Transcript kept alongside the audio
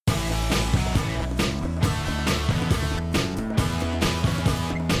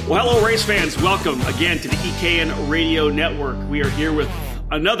Well, hello, race fans. Welcome again to the EKN Radio Network. We are here with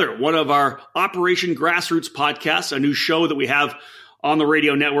another one of our Operation Grassroots podcasts, a new show that we have on the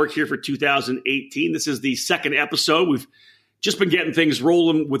radio network here for 2018. This is the second episode. We've just been getting things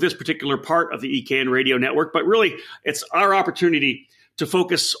rolling with this particular part of the EKN Radio Network, but really it's our opportunity to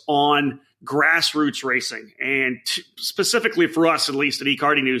focus on grassroots racing, and specifically for us, at least at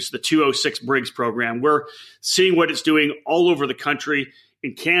eKarting News, the 206 Briggs program. We're seeing what it's doing all over the country,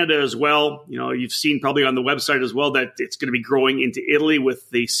 in Canada as well. You know, you've seen probably on the website as well that it's going to be growing into Italy with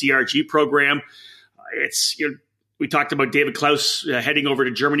the CRG program. We talked about David Klaus heading over to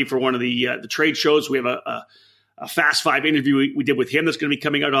Germany for one of the trade shows. We have a Fast Five interview we did with him that's going to be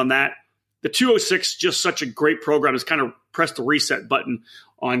coming out on that. The 206, just such a great program, has kind of pressed the reset button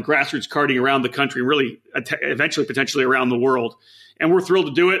on grassroots karting around the country, really eventually potentially around the world. And we're thrilled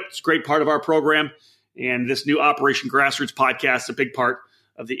to do it. It's a great part of our program. And this new Operation Grassroots podcast is a big part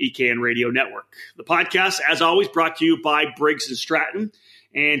of the EKN Radio Network. The podcast, as always, brought to you by Briggs & Stratton.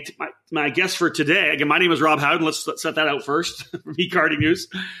 And my guest for today, again, my name is Rob Howden. Let's set that out first from eKarting News.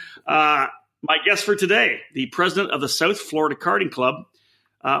 My guest for today, the president of the South Florida Karting Club,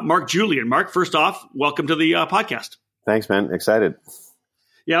 Mark Julian. Mark, first off, welcome to the podcast. Thanks, man. Excited.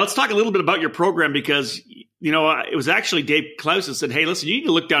 Yeah, let's talk a little bit about your program because, you know, it was actually Dave Klaus that said, hey, listen, you need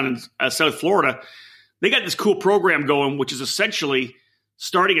to look down in South Florida. They got this cool program going, which is essentially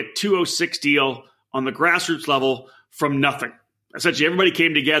starting a 206 deal on the grassroots level from nothing. Essentially, everybody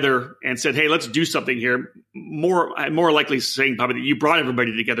came together and said, hey, let's do something here. More likely saying probably that you brought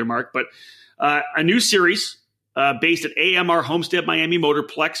everybody together, Mark, but a new series based at AMR Homestead Miami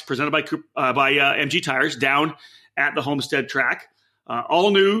Motorplex, presented by MG Tires down at the Homestead track. All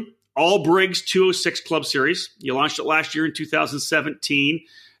new, all Briggs 206 Club Series. You launched it last year in 2017.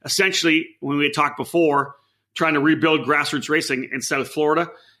 Essentially, when we had talked before, trying to rebuild grassroots racing in South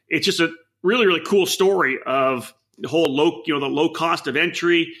Florida. It's just a really, really cool story of the whole the low cost of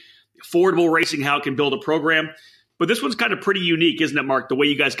entry, affordable racing, how it can build a program. But this one's kind of pretty unique, isn't it, Mark, the way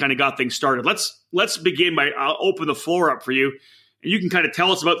you guys kind of got things started? Let's begin by, I'll open the floor up for you, and you can kind of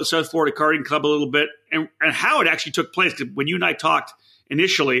tell us about the South Florida Karting Club a little bit and how it actually took place. Because when you and I talked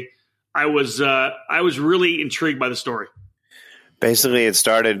initially, I was really intrigued by the story. Basically, it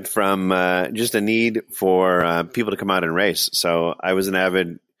started from just a need for people to come out and race. So I was an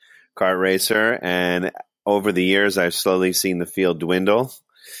avid kart racer, and over the years, I've slowly seen the field dwindle.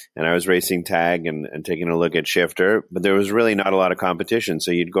 And I was racing tag and taking a look at shifter, but there was really not a lot of competition. So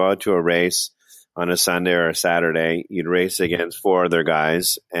you'd go out to a race on a Sunday or a Saturday, you'd race against four other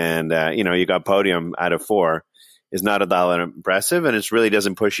guys, and you got podium out of four. Is not that impressive, and it really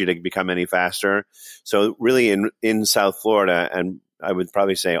doesn't push you to become any faster. So really in South Florida, and I would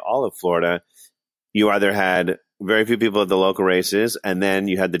probably say all of Florida, you either had very few people at the local races, and then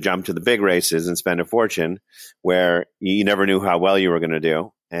you had to jump to the big races and spend a fortune where you never knew how well you were going to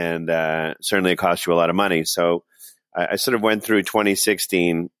do. And certainly it cost you a lot of money. So I sort of went through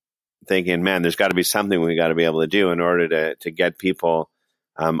 2016 thinking, man, there's got to be something we got to be able to do in order to get people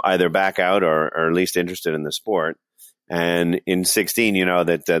either back out or at least interested in the sport. And in 16,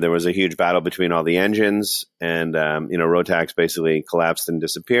 that there was a huge battle between all the engines, and Rotax basically collapsed and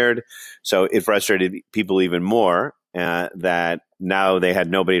disappeared. So it frustrated people even more that now they had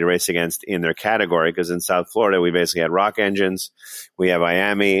nobody to race against in their category, because in South Florida, we basically had Rock engines, we have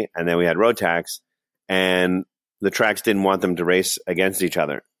Miami, and then we had Rotax, and the tracks didn't want them to race against each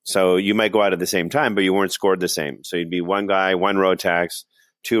other. So you might go out at the same time, but you weren't scored the same. So you'd be one guy, one Rotax,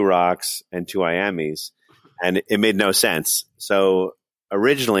 two Rocks, and two Miamis. And it made no sense. So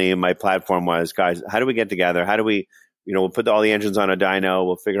originally my platform was, guys, how do we get together? How do we, we'll put all the engines on a dyno,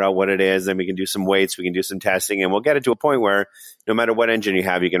 we'll figure out what it is, then we can do some weights, we can do some testing, and we'll get it to a point where no matter what engine you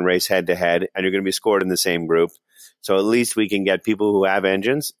have, you can race head to head, and you're going to be scored in the same group. So at least we can get people who have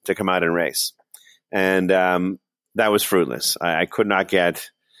engines to come out and race. And that was fruitless. I could not get,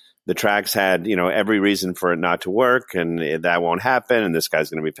 the tracks had, every reason for it not to work, and that won't happen, and this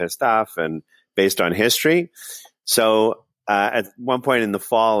guy's going to be pissed off, and based on history. So at one point in the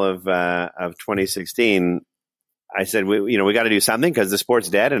fall of 2016, I said, we got to do something because the sport's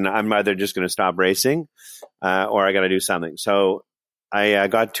dead, and I'm either just going to stop racing or I got to do something. So I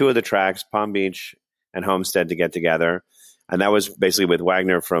got two of the tracks, Palm Beach and Homestead, to get together. And that was basically with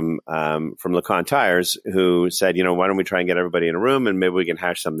Wagner from LeConte Tires, who said, why don't we try and get everybody in a room and maybe we can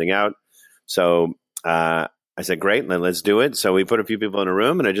hash something out. So I said, great, let's do it. So we put a few people in a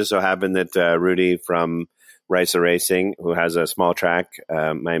room, and it just so happened that Rudy from Ricer Racing, who has a small track,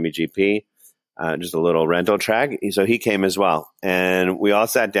 Miami GP, just a little rental track, so he came as well. And we all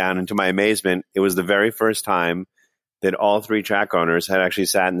sat down, and to my amazement, it was the very first time that all three track owners had actually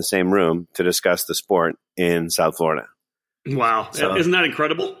sat in the same room to discuss the sport in South Florida. Wow. So, isn't that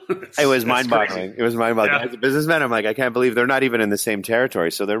incredible? It was mind-boggling. It was mind-boggling. Yeah. As a businessman, I'm like, I can't believe they're not even in the same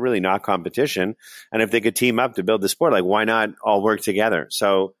territory. So they're really not competition. And if they could team up to build the sport, like, why not all work together?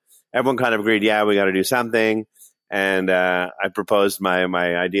 So everyone kind of agreed, yeah, we got to do something. And I proposed my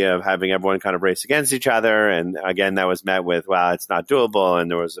idea of having everyone kind of race against each other. And again, that was met with, well, it's not doable. And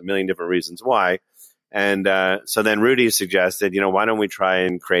there was a million different reasons why. And so then Rudy suggested, why don't we try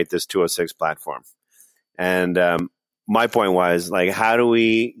and create this 206 platform? And my point was, like, how do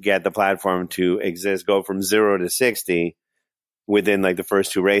we get the platform to exist, go from 0 to 60 within like the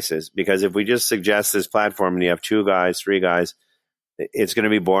first two races? Because if we just suggest this platform and you have 2 guys, 3 guys, it's going to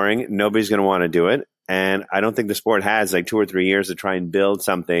be boring. Nobody's going to want to do it. And I don't think the sport has like 2 or 3 years to try and build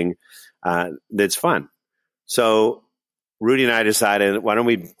something that's fun. So Rudy and I decided, why don't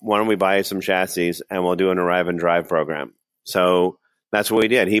we buy some chassis and we'll do an arrive and drive program. So that's what we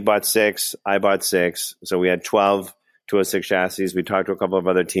did. He bought 6, I bought 6. So we had 12 206 chassis. We talked to a couple of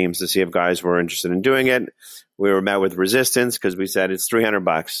other teams to see if guys were interested in doing it. We were met with resistance because we said it's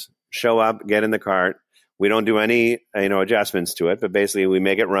 $300. Show up, get in the cart. We don't do any adjustments to it, but basically we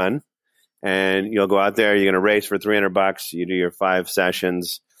make it run. And you'll go out there, you're going to race for $300. You do your 5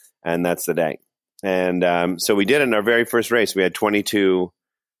 sessions, and that's the day. And so we did it in our very first race. We had 22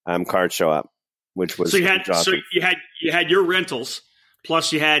 carts show up, which was awesome. You had your rentals,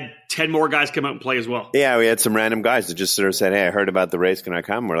 plus you had 10 more guys come out and play as well. Yeah, we had some random guys that just sort of said, "Hey, I heard about the race. Can I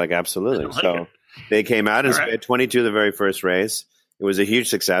come?" We're like, "Absolutely." So they came out, and we had 22 the very first race. It was a huge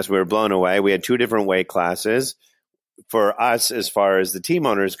success. We were blown away. We had 2 different weight classes. For us, as far as the team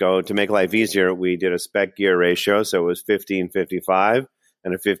owners go, to make life easier, we did a spec gear ratio. So it was 15-55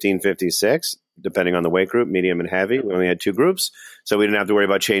 and a 15-56, depending on the weight group, medium and heavy. We only had 2 groups. So we didn't have to worry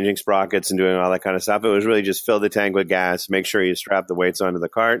about changing sprockets and doing all that kind of stuff. It was really just fill the tank with gas, make sure you strap the weights onto the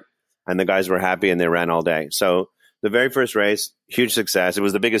cart, and the guys were happy and they ran all day. So the very first race, huge success. It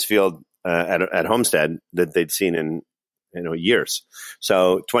was the biggest field at Homestead that they'd seen in years.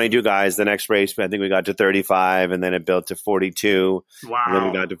 So 22 guys. The next race, I think we got to 35, and then it built to 42. Wow. And then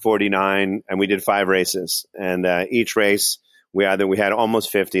we got to 49, and we did 5 races. And each race, we had almost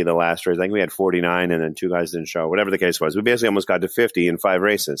 50 the last race. I think we had 49, and then 2 guys didn't show. Whatever the case was, we basically almost got to 50 in 5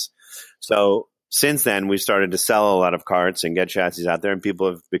 races. So since then, we started to sell a lot of carts and get chassis out there, and people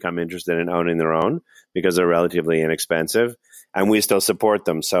have become interested in owning their own because they're relatively inexpensive. And we still support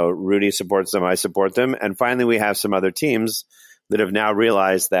them. So Rudy supports them, I support them. And finally, we have some other teams that have now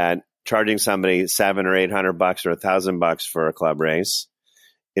realized that charging somebody $700 or $800 or $1,000 for a club race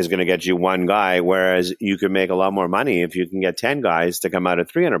is going to get you 1 guy, whereas you can make a lot more money if you can get 10 guys to come out at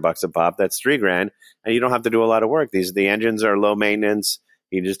 $300 a pop. That's $3,000, and you don't have to do a lot of work. The engines are low maintenance.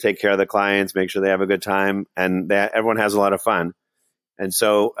 You just take care of the clients, make sure they have a good time, and everyone has a lot of fun. And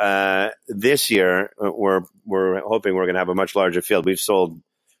so this year, we're hoping we're going to have a much larger field. We've sold,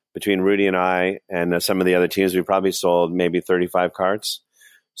 between Rudy and I and some of the other teams, we've probably sold maybe 35 carts.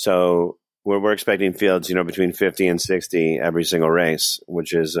 So we're expecting fields, between 50 and 60 every single race,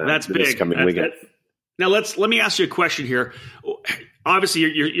 which is that's big. This coming weekend. Now let me ask you a question here. Obviously,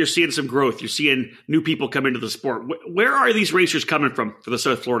 you're seeing some growth. You're seeing new people come into the sport. Where are these racers coming from for the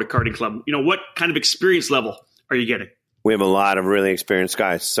South Florida Karting Club? What kind of experience level are you getting? We have a lot of really experienced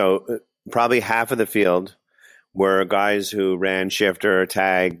guys. So probably half of the field were guys who ran shifter or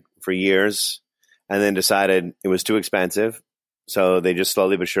tag for years and then decided it was too expensive. So they just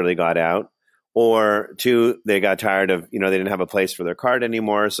slowly but surely got out. Or 2, they got tired of, they didn't have a place for their cart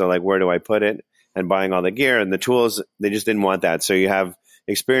anymore. So like, where do I put it? And buying all the gear and the tools, they just didn't want that. So you have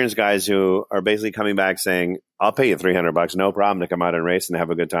experienced guys who are basically coming back saying, I'll pay you $300, no problem, to come out and race and have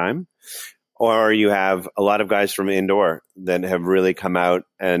a good time. Or you have a lot of guys from indoor that have really come out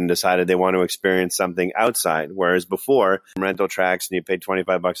and decided they want to experience something outside. Whereas before, rental tracks and you paid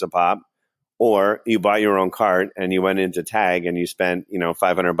 $25 a pop, or you bought your own cart and you went into tag and you spent, $500,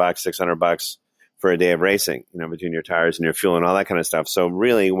 $600 for a day of racing, between your tires and your fuel and all that kind of stuff. So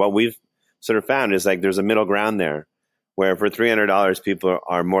really what we've sort of found is like there's a middle ground there where for $300, people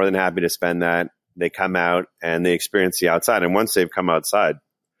are more than happy to spend that. They come out and they experience the outside. And once they've come outside,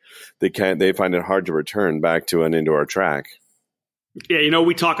 they find it hard to return back to an indoor track. Yeah,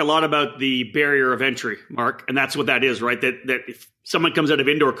 we talk a lot about the barrier of entry, Mark, and that's what that is, right? That if someone comes out of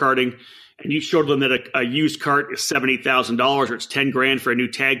indoor karting and you showed them that a used cart is $70,000 or it's $10,000 for a new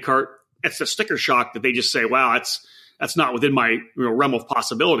tag cart, that's a sticker shock that they just say, "Wow, that's not within my realm of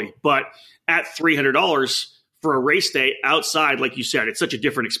possibility." But at $300 for a race day outside, like you said, it's such a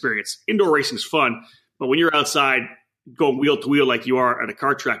different experience. Indoor racing is fun, but when you're outside, going wheel to wheel like you are at a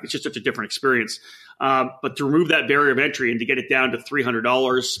kart track. It's just such a different experience. But to remove that barrier of entry and to get it down to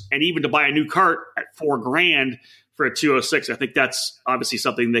 $300 and even to buy a new kart at $4,000 for a 206, I think that's obviously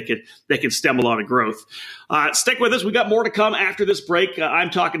something that can stem a lot of growth. Stick with us. We got more to come after this break.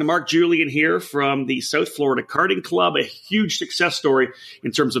 I'm talking to Mark Julian here from the South Florida Karting Club, a huge success story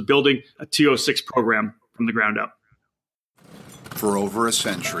in terms of building a 206 program from the ground up. For over a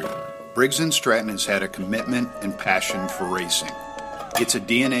century, Briggs & Stratton has had a commitment and passion for racing. It's a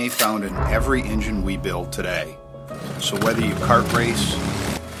DNA found in every engine we build today. So whether you kart race,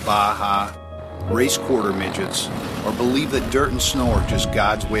 Baja, race quarter midgets, or believe that dirt and snow are just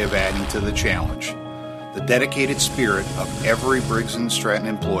God's way of adding to the challenge, the dedicated spirit of every Briggs & Stratton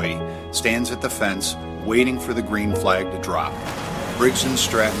employee stands at the fence waiting for the green flag to drop. Briggs &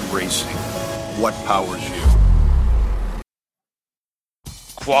 Stratton Racing. What powers you?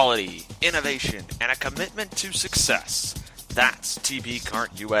 Quality, innovation, and a commitment to success. That's TB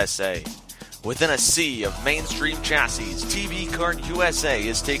Kart USA. Within a sea of mainstream chassis, TB Kart USA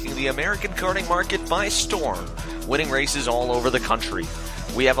is taking the American karting market by storm, winning races all over the country.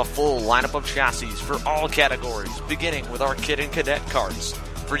 We have a full lineup of chassis for all categories, beginning with our Kid and Cadet karts.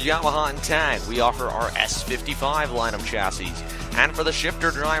 For Yamaha and Tag, we offer our S55 line of chassis. And for the shifter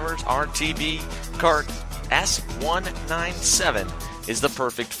drivers, our TB Kart S197 is the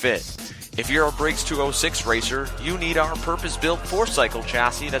perfect fit. If you're a Briggs 206 racer, you need our purpose-built 4-cycle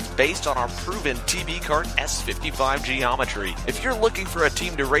chassis that's based on our proven TB Kart S55 geometry. If you're looking for a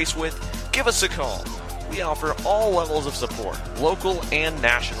team to race with, give us a call. We offer all levels of support, local and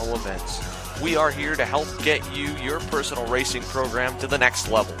national events. We are here to help get you your personal racing program to the next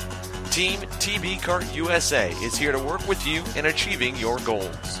level. Team TB Kart USA is here to work with you in achieving your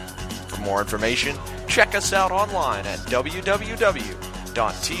goals. For more information, check us out online at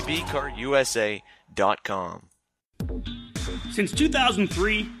www.tbkartusa.com. Since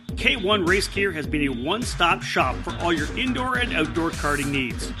 2003, K1 Race Gear has been a one-stop shop for all your indoor and outdoor karting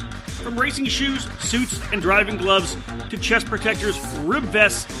needs. From racing shoes, suits, and driving gloves to chest protectors, rib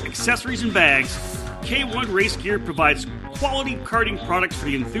vests, accessories, and bags, K1 Race Gear provides quality karting products for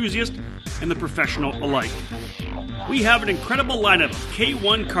the enthusiast and the professional alike. We have an incredible lineup of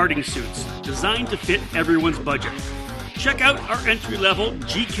K1 karting suits designed to fit everyone's budget. Check out our entry-level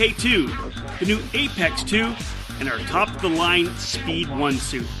GK2, the new Apex 2, and our top-of-the-line Speed 1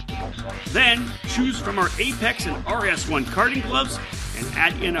 suit. Then, choose from our Apex and RS1 karting gloves and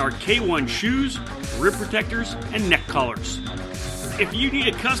add in our K1 shoes, rib protectors, and neck collars. If you need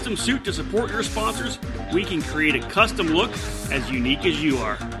a custom suit to support your sponsors, we can create a custom look as unique as you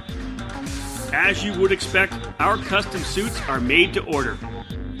are. As you would expect, our custom suits are made to order.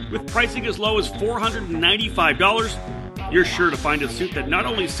 With pricing as low as $495, you're sure to find a suit that not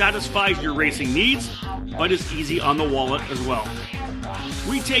only satisfies your racing needs, but is easy on the wallet as well.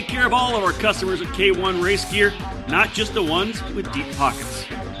 We take care of all of our customers at K1 Race Gear, not just the ones with deep pockets.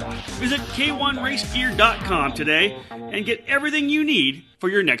 Visit K1RaceGear.com today and get everything you need for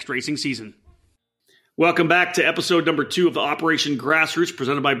your next racing season. Welcome back to episode number 2 of the Operation Grassroots,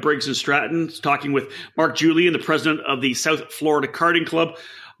 presented by Briggs & Stratton. Talking with Mark Julian, the president of the South Florida Karting Club.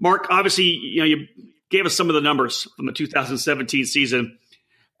 Mark, obviously, you gave us some of the numbers from the 2017 season.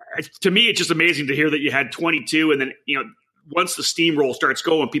 To me, it's just amazing to hear that you had 22, and then once the steamroll starts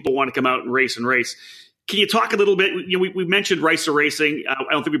going, people want to come out and race. Can you talk a little bit? We mentioned Ricer Racing. I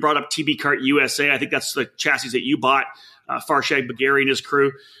don't think we brought up TB Kart USA. I think that's the chassis that you bought, Farshad Bagheri and his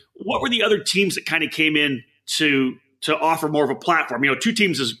crew. What were the other teams that kind of came in to offer more of a platform? 2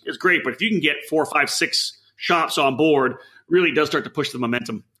 teams is great, but if you can get 4, 5, 6 shops on board, really does start to push the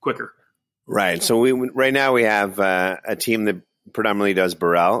momentum quicker. Right. So right now we have a team that predominantly does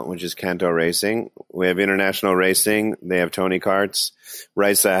Burrell, which is Kanto Racing. We have International Racing. They have Tony Karts.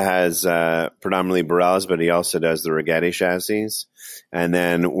 Risa has predominantly Burrells, but he also does the Rigetti chassis. And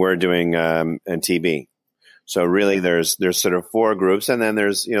then we're doing TB. So really there's sort of 4 groups, and then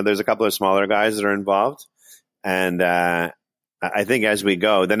there's a couple of smaller guys that are involved. And I think as we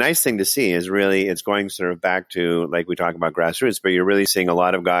go, the nice thing to see is really it's going sort of back to, like we talk about grassroots, but you're really seeing a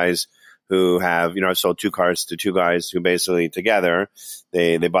lot of guys who have, I've sold 2 cars to 2 guys who basically together,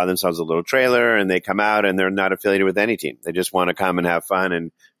 they buy themselves a little trailer and they come out and they're not affiliated with any team. They just want to come and have fun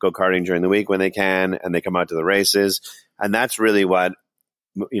and go karting during the week when they can, and they come out to the races. And that's really what,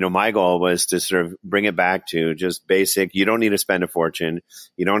 my goal was to sort of bring it back to just basic. You don't need to spend a fortune.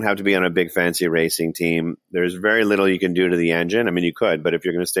 You don't have to be on a big fancy racing team. There's very little you can do to the engine. I mean, you could, but if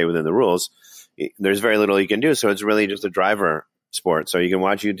you're going to stay within the rules, there's very little you can do. So it's really just a driver sport. So you can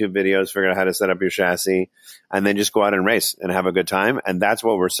watch YouTube videos, figure out how to set up your chassis, and then just go out and race and have a good time. And that's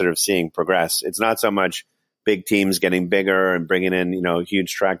what we're sort of seeing progress. It's not so much big teams getting bigger and bringing in,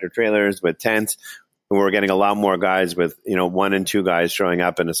 huge tractor trailers with tents. And we're getting a lot more guys with, 1 and 2 guys showing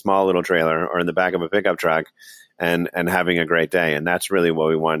up in a small little trailer or in the back of a pickup truck and having a great day. And that's really what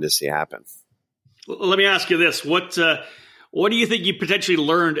we wanted to see happen. Let me ask you this. What do you think you potentially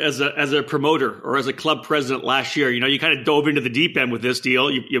learned as a promoter or as a club president last year? You kind of dove into the deep end with this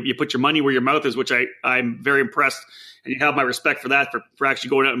deal. You put your money where your mouth is, which I'm very impressed. And you have my respect for that, for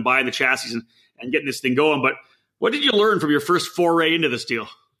actually going out and buying the chassis and getting this thing going. But what did you learn from your first foray into this deal?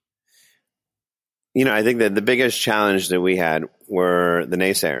 I think that the biggest challenge that we had were the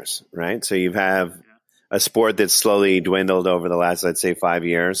naysayers, right? So you have a sport that's slowly dwindled over the last, let's say, 5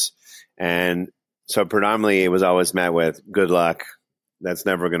 years. And so predominantly it was always met with good luck. That's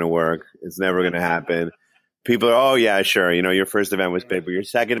never going to work. It's never going to happen. People are, oh yeah, sure. Your first event was big, but your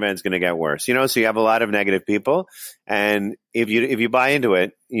second event's going to get worse. So you have a lot of negative people. And if you buy into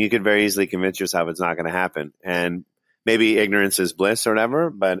it, you could very easily convince yourself it's not going to happen. And maybe ignorance is bliss or whatever,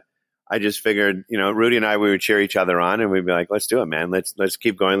 but I just figured, Rudy and I, we would cheer each other on and we'd be like, let's do it, man. Let's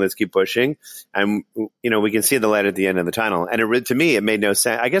keep going. Let's keep pushing. And, we can see the light at the end of the tunnel. And to me, it made no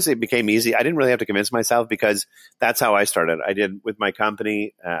sense. I guess it became easy. I didn't really have to convince myself because that's how I started. I did with my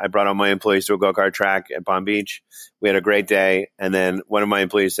company. I brought all my employees to a go-kart track at Palm Beach. We had a great day. And then one of my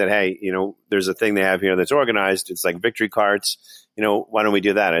employees said, hey, there's a thing they have here that's organized. It's like victory carts. Why don't we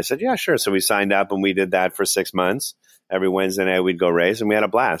do that? I said, yeah, sure. So we signed up and we did that for 6 months. Every Wednesday night we'd go race and we had a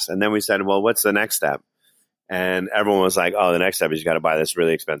blast. And then we said, well, what's the next step? And everyone was like, oh, the next step is you got to buy this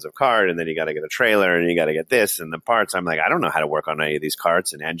really expensive cart and then you got to get a trailer and you got to get this and the parts. I'm like, I don't know how to work on any of these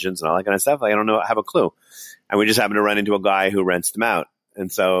carts and engines and all that kind of stuff. Like, I don't know, I have a clue. And we just happened to run into a guy who rents them out. And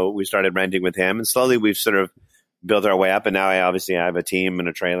so we started renting with him and slowly we've sort of built our way up. And now I have a team and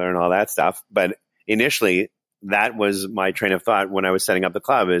a trailer and all that stuff. But initially that was my train of thought when I was setting up the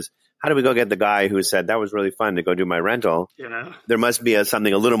club is, how do we go get the guy who said that was really fun to go do my rental? Yeah. There must be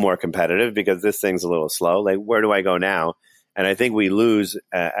something a little more competitive because this thing's a little slow. Like, where do I go now? And I think we lose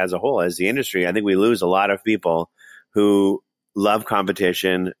as a whole, as the industry, I think we lose a lot of people who love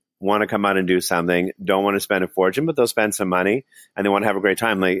competition, want to come out and do something, don't want to spend a fortune, but they'll spend some money and they want to have a great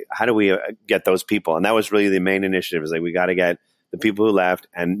time. Like, how do we get those people? And that was really the main initiative is like, we got to get the people who left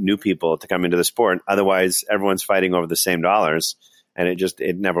and new people to come into the sport. Otherwise, everyone's fighting over the same dollars. And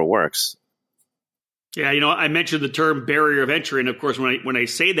it never works. Yeah, I mentioned the term barrier of entry. And of course, when I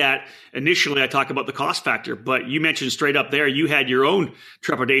say that, initially I talk about the cost factor. But you mentioned straight up there, you had your own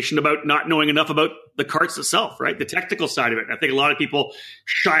trepidation about not knowing enough about the carts itself, right? The technical side of it. And I think a lot of people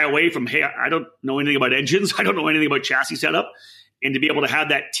shy away from, hey, I don't know anything about engines. I don't know anything about chassis setup. And to be able to have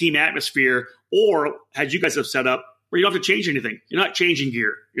that team atmosphere, or as you guys have set up, where you don't have to change anything. You're not changing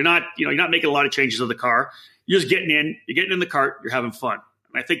gear. You're not making a lot of changes to the car. You're just you're getting in the cart, you're having fun.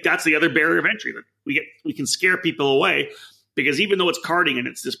 And I think that's the other barrier of entry that we can scare people away because even though it's karting and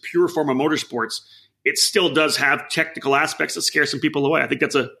it's this pure form of motorsports, it still does have technical aspects that scare some people away. I think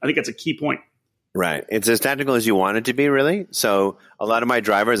that's a key point. Right. It's as technical as you want it to be, really. So a lot of my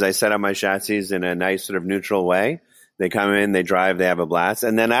drivers, I set up my chassis in a nice sort of neutral way. They come in, they drive, they have a blast.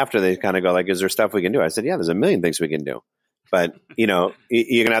 And then after they kind of go like, is there stuff we can do? I said, yeah, there's a million things we can do. But, you're going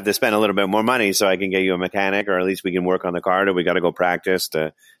to have to spend a little bit more money so I can get you a mechanic or at least we can work on the car or we got to go practice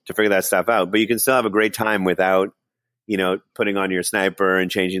to figure that stuff out. But you can still have a great time without, putting on your sniper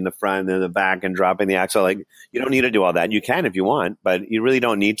and changing the front and the back and dropping the axle. Like, you don't need to do all that. You can if you want, but you really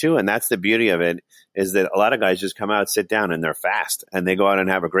don't need to. And that's the beauty of it is that a lot of guys just come out, sit down and they're fast and they go out and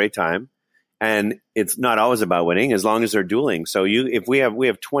have a great time. And it's not always about winning as long as they're dueling. So if we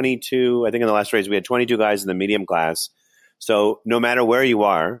have 22, I think in the last race, we had 22 guys in the medium class. So no matter where you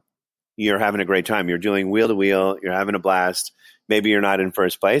are, you're having a great time. You're doing wheel to wheel. You're having a blast. Maybe you're not in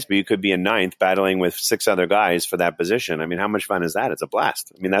first place, but you could be in ninth battling with 6 other guys for that position. I mean, how much fun is that? It's a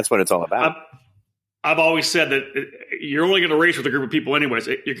blast. I mean, that's what it's all about. I've always said that you're only going to race with a group of people anyways.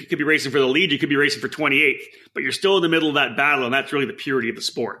 You could be racing for the lead. You could be racing for 28th, but you're still in the middle of that battle. And that's really the purity of the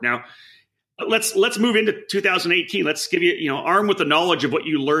sport. Now, let's move into 2018. Let's give you, armed with the knowledge of what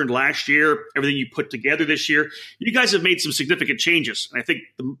you learned last year, everything you put together this year. You guys have made some significant changes. And I think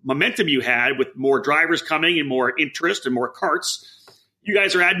the momentum you had with more drivers coming and more interest and more carts, you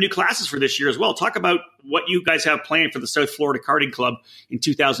guys are adding new classes for this year as well. Talk about what you guys have planned for the South Florida Karting Club in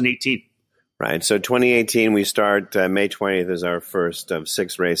 2018. Right. So 2018, we start May 20th is our first of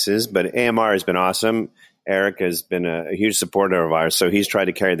 6 races, but AMR has been awesome. Eric has been a huge supporter of ours, so he's tried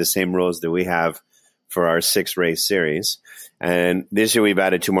to carry the same rules that we have for our 6-race series. And this year we've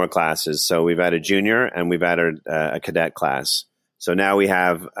added 2 more classes. So we've added junior and we've added a cadet class. So now we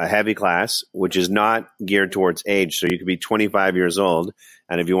have a heavy class, which is not geared towards age. So you could be 25 years old,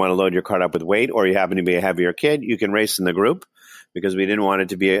 and if you want to load your cart up with weight, or you happen to be a heavier kid, you can race in the group, because we didn't want it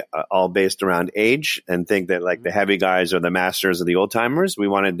to be all based around age and think that like the heavy guys are the masters of the old timers. We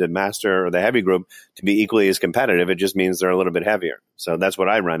wanted the master or the heavy group to be equally as competitive. It just means they're a little bit heavier. So that's what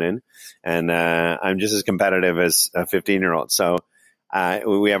I run in. And I'm just as competitive as a 15-year-old. So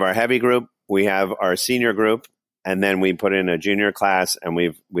we have our heavy group, we have our senior group, and then we put in a junior class, and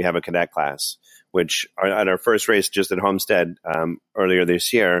we have a cadet class, which at our first race just at Homestead earlier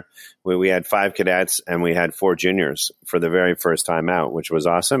this year, we had 5 cadets and we had 4 juniors for the very first time out, which was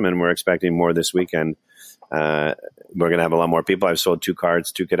awesome. And we're expecting more this weekend. We're going to have a lot more people. I've sold 2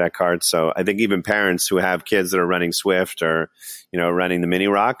 cadet cards. So I think even parents who have kids that are running Swift or, running the Mini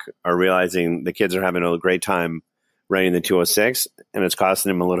Rock are realizing the kids are having a great time running the 206, and it's costing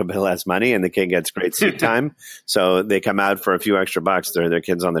them a little bit less money, and the kid gets great seat time. So they come out for a few extra bucks. Their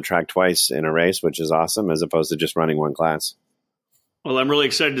kids on the track twice in a race, which is awesome, as opposed to just running one class. Well, I'm really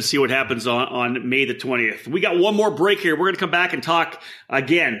excited to see what happens on May the 20th. We got one more break here. We're going to come back and talk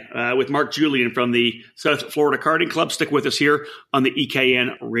again with Mark Julian from the South Florida Karting Club. Stick with us here on the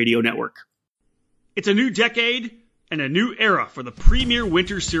EKN Radio Network. It's a new decade and a new era for the premier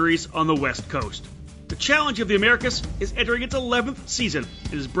winter series on the West Coast. The Challenge of the Americas is entering its 11th season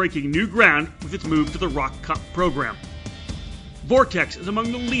and is breaking new ground with its move to the Rock Cup program. Vortex is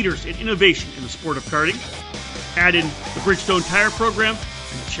among the leaders in innovation in the sport of karting. Add in the Bridgestone Tire program,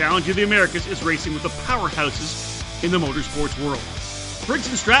 and the Challenge of the Americas is racing with the powerhouses in the motorsports world. Briggs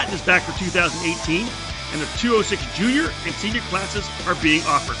 & Stratton is back for 2018, and the 206 junior and senior classes are being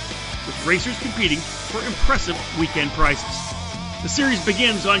offered, with racers competing for impressive weekend prizes. The series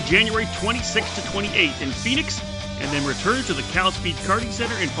begins on January 26th to 28th in Phoenix, and then returns to the Cal Speed Karting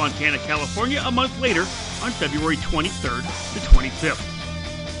Center in Fontana, California a month later on February 23rd to 25th.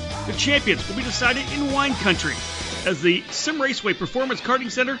 The champions will be decided in wine country, as the Sim Raceway Performance Karting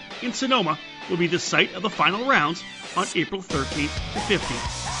Center in Sonoma will be the site of the final rounds on April 13th to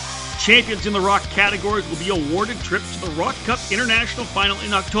 15th. Champions in the Rock categories will be awarded trips to the Rock Cup International Final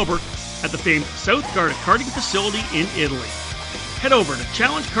in October at the famed South Garda Karting Facility in Italy. Head over to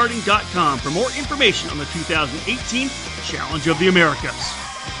challengekarting.com for more information on the 2018 Challenge of the Americas.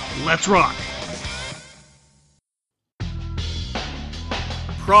 Let's rock!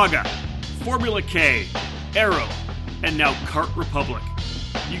 Praga, Formula K, Aero, and now Kart Republic.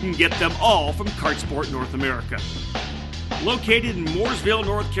 You can get them all from Kartsport North America. Located in Mooresville,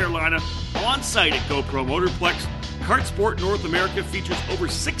 North Carolina, on site at GoPro Motorplex, Kartsport North America features over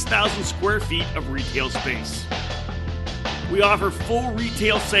 6,000 square feet of retail space. We offer full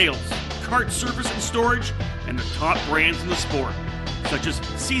retail sales, kart service and storage, and the top brands in the sport, such as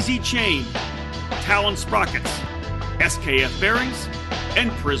CZ Chain, Talon Sprockets, SKF Bearings,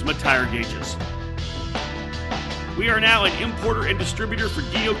 and Prisma Tire Gauges. We are now an importer and distributor for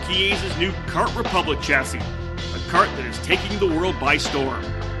Dino Chiesa's new Kart Republic chassis, a kart that is taking the world by storm.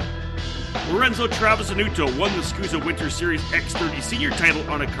 Lorenzo Travisanuto won the SCUSA Winter Series X30 Senior title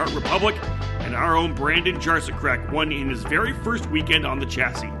on a Kart Republic, and our own Brandon Jarzakrak won in his very first weekend on the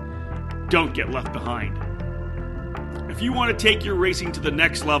chassis. Don't get left behind. If you want to take your racing to the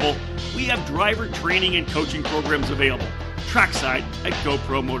next level, we have driver training and coaching programs available, trackside at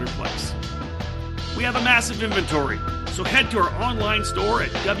GoPro Motorplex. We have a massive inventory, so head to our online store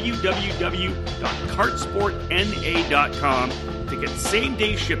at www.kartsportna.com to get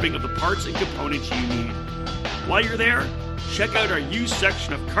same-day shipping of the parts and components you need. While you're there, check out our used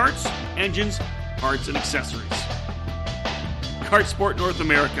section of karts, engines, parts, and accessories. Kartsport North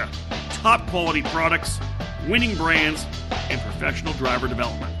America. Top quality products, winning brands, and professional driver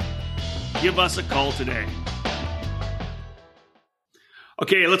development. Give us a call today.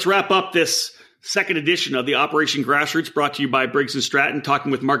 Okay, let's wrap up this second edition of the Operation Grassroots, brought to you by Briggs & Stratton,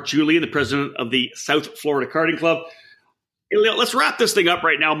 talking with Mark Julian, the president of the South Florida Karting Club. Let's wrap this thing up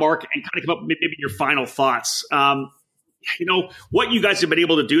right now, Mark, and kind of come up with maybe your final thoughts. What you guys have been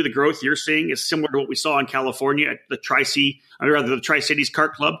able to do, the growth you're seeing is similar to what we saw in California at the Tri-Cities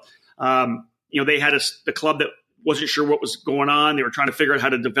Kart Club. They had the club that wasn't sure what was going on. They were trying to figure out how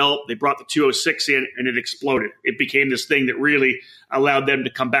to develop. They brought the 206 in, and it exploded. It became this thing that really allowed them to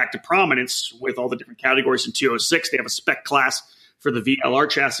come back to prominence with all the different categories in 206. They have a spec class for the VLR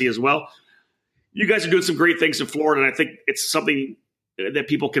chassis as well. You guys are doing some great things in Florida, and I think it's something that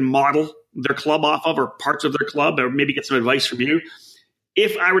people can model their club off of, or parts of their club, or maybe get some advice from you.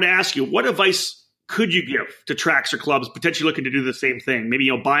 If I were to ask you, what advice could you give to tracks or clubs potentially looking to do the same thing? Maybe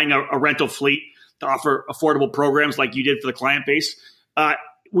buying a rental fleet to offer affordable programs like you did for the client base.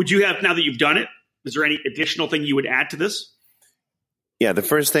 Would you have, now that you've done it, is there any additional thing you would add to this? Yeah, the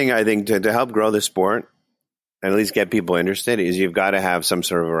first thing I think to help grow the sport, and at least get people interested, is you've got to have some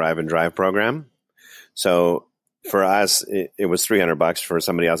sort of arrive and drive program. So for us, it was $300. For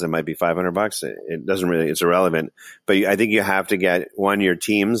somebody else, it might be $500. It doesn't really, it's irrelevant. But I think you have to get your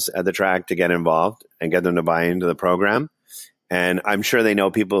teams at the track to get involved and get them to buy into the program. And I'm sure they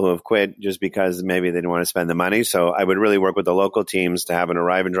know people who have quit just because maybe they didn't want to spend the money. So I would really work with the local teams to have an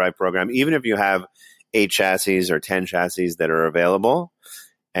arrive and drive program, even if you have 8 chassis or 10 chassis that are available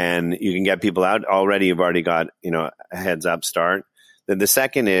and you can get people out already. You've already got, a heads up start. Then the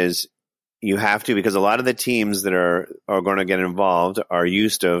second is you have to, because a lot of the teams that are going to get involved are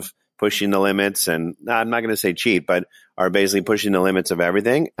used to pushing the limits, and I'm not going to say cheat, but are basically pushing the limits of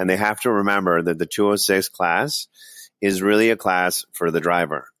everything. And they have to remember that the 206 class is really a class for the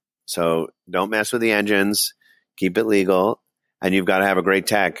driver. So don't mess with the engines, keep it legal, and you've got to have a great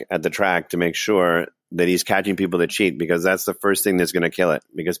tech at the track to make sure that he's catching people that cheat, because that's the first thing that's going to kill it.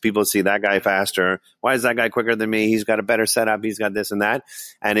 Because people see that guy faster. Why is that guy quicker than me? He's got a better setup. He's got this and that.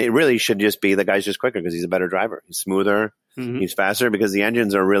 And it really should just be the guy's just quicker because he's a better driver. He's smoother. Mm-hmm. He's faster because the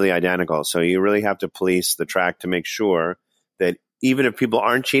engines are really identical. So you really have to police the track to make sure that even if people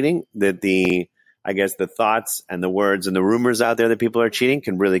aren't cheating, that the thoughts and the words and the rumors out there that people are cheating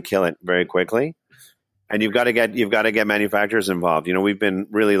can really kill it very quickly. And you've got to get manufacturers involved. We've been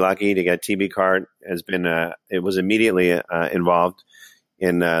really lucky to get TB Kart it was immediately involved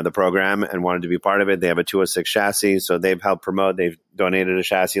in the program and wanted to be part of it. They have a 206 chassis, so they've helped promote. They've donated a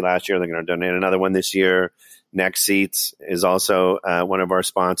chassis last year. They're going to donate another one this year. Next Seats is also one of our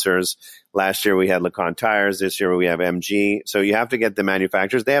sponsors. Last year we had Lacan Tires. This year we have MG. So you have to get the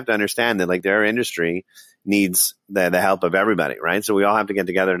manufacturers. They have to understand that their industry needs the help of everybody, right? So we all have to get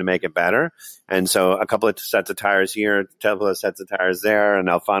together to make it better. And so a couple of sets of tires here, a couple of sets of tires there, an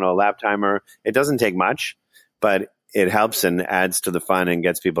Alfano lap timer. It doesn't take much, but it helps and adds to the fun and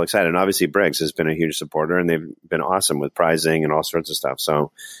gets people excited. And obviously Briggs has been a huge supporter, and they've been awesome with prizing and all sorts of stuff.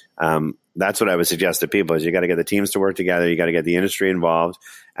 So that's what I would suggest to people is you got to get the teams to work together. You got to get the industry involved,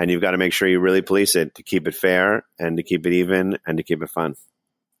 and you've got to make sure you really police it to keep it fair and to keep it even and to keep it fun.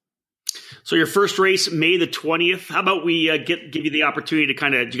 So your first race, May the 20th. How about we give you the opportunity to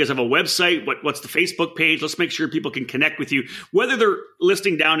do you guys have a website? What's the Facebook page? Let's make sure people can connect with you, whether they're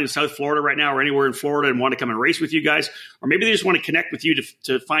listing down in South Florida right now or anywhere in Florida and want to come and race with you guys, or maybe they just want to connect with you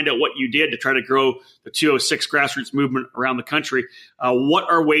to find out what you did to try to grow the 206 grassroots movement around the country.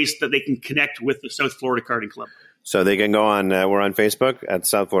 What are ways that they can connect with the South Florida Karting Club? So they can go on, we're on Facebook at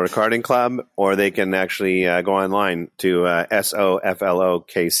South Florida Karting Club, or they can actually go online to SOFLOKC.com,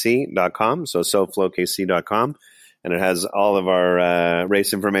 so SoFlowKC.com, and it has all of our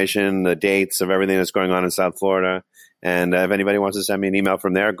race information, the dates of everything that's going on in South Florida. And if anybody wants to send me an email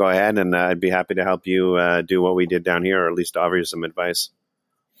from there, go ahead, and I'd be happy to help you do what we did down here, or at least offer you some advice.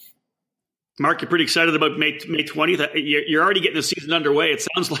 Mark, you're pretty excited about May 20th. You're already getting the season underway. It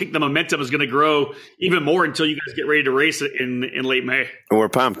sounds like the momentum is going to grow even more until you guys get ready to race it in late May. We're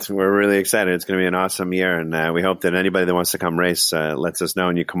pumped. We're really excited. It's going to be an awesome year, and we hope that anybody that wants to come race lets us know,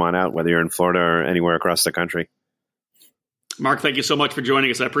 and you come on out, whether you're in Florida or anywhere across the country. Mark, thank you so much for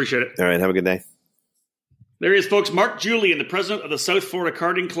joining us. I appreciate it. All right. Have a good day. There he is, folks. Mark Julian, the president of the South Florida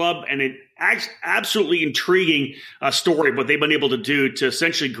Karting Club, and an absolutely intriguing story, what they've been able to do to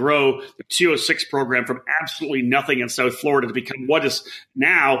essentially grow the 206 program from absolutely nothing in South Florida to become what is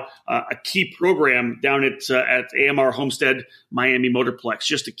now a key program down at AMR Homestead Miami Motorplex.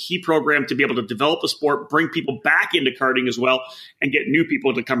 Just a key program to be able to develop the sport, bring people back into karting as well, and get new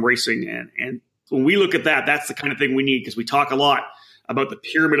people to come racing. And when we look at that, that's the kind of thing we need, because we talk a lot about the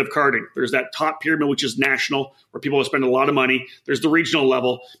pyramid of karting. There's that top pyramid, which is national, where people will spend a lot of money. There's the regional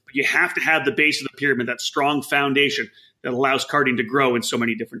level, but you have to have the base of the pyramid, that strong foundation that allows karting to grow in so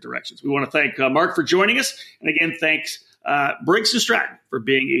many different directions. We want to thank Mark for joining us. And again, thanks Briggs & Stratton for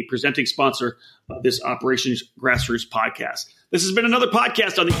being a presenting sponsor of this Operations Grassroots podcast. This has been another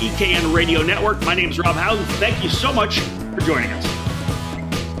podcast on the EKN Radio Network. My name is Rob Housen. Thank you so much for joining us.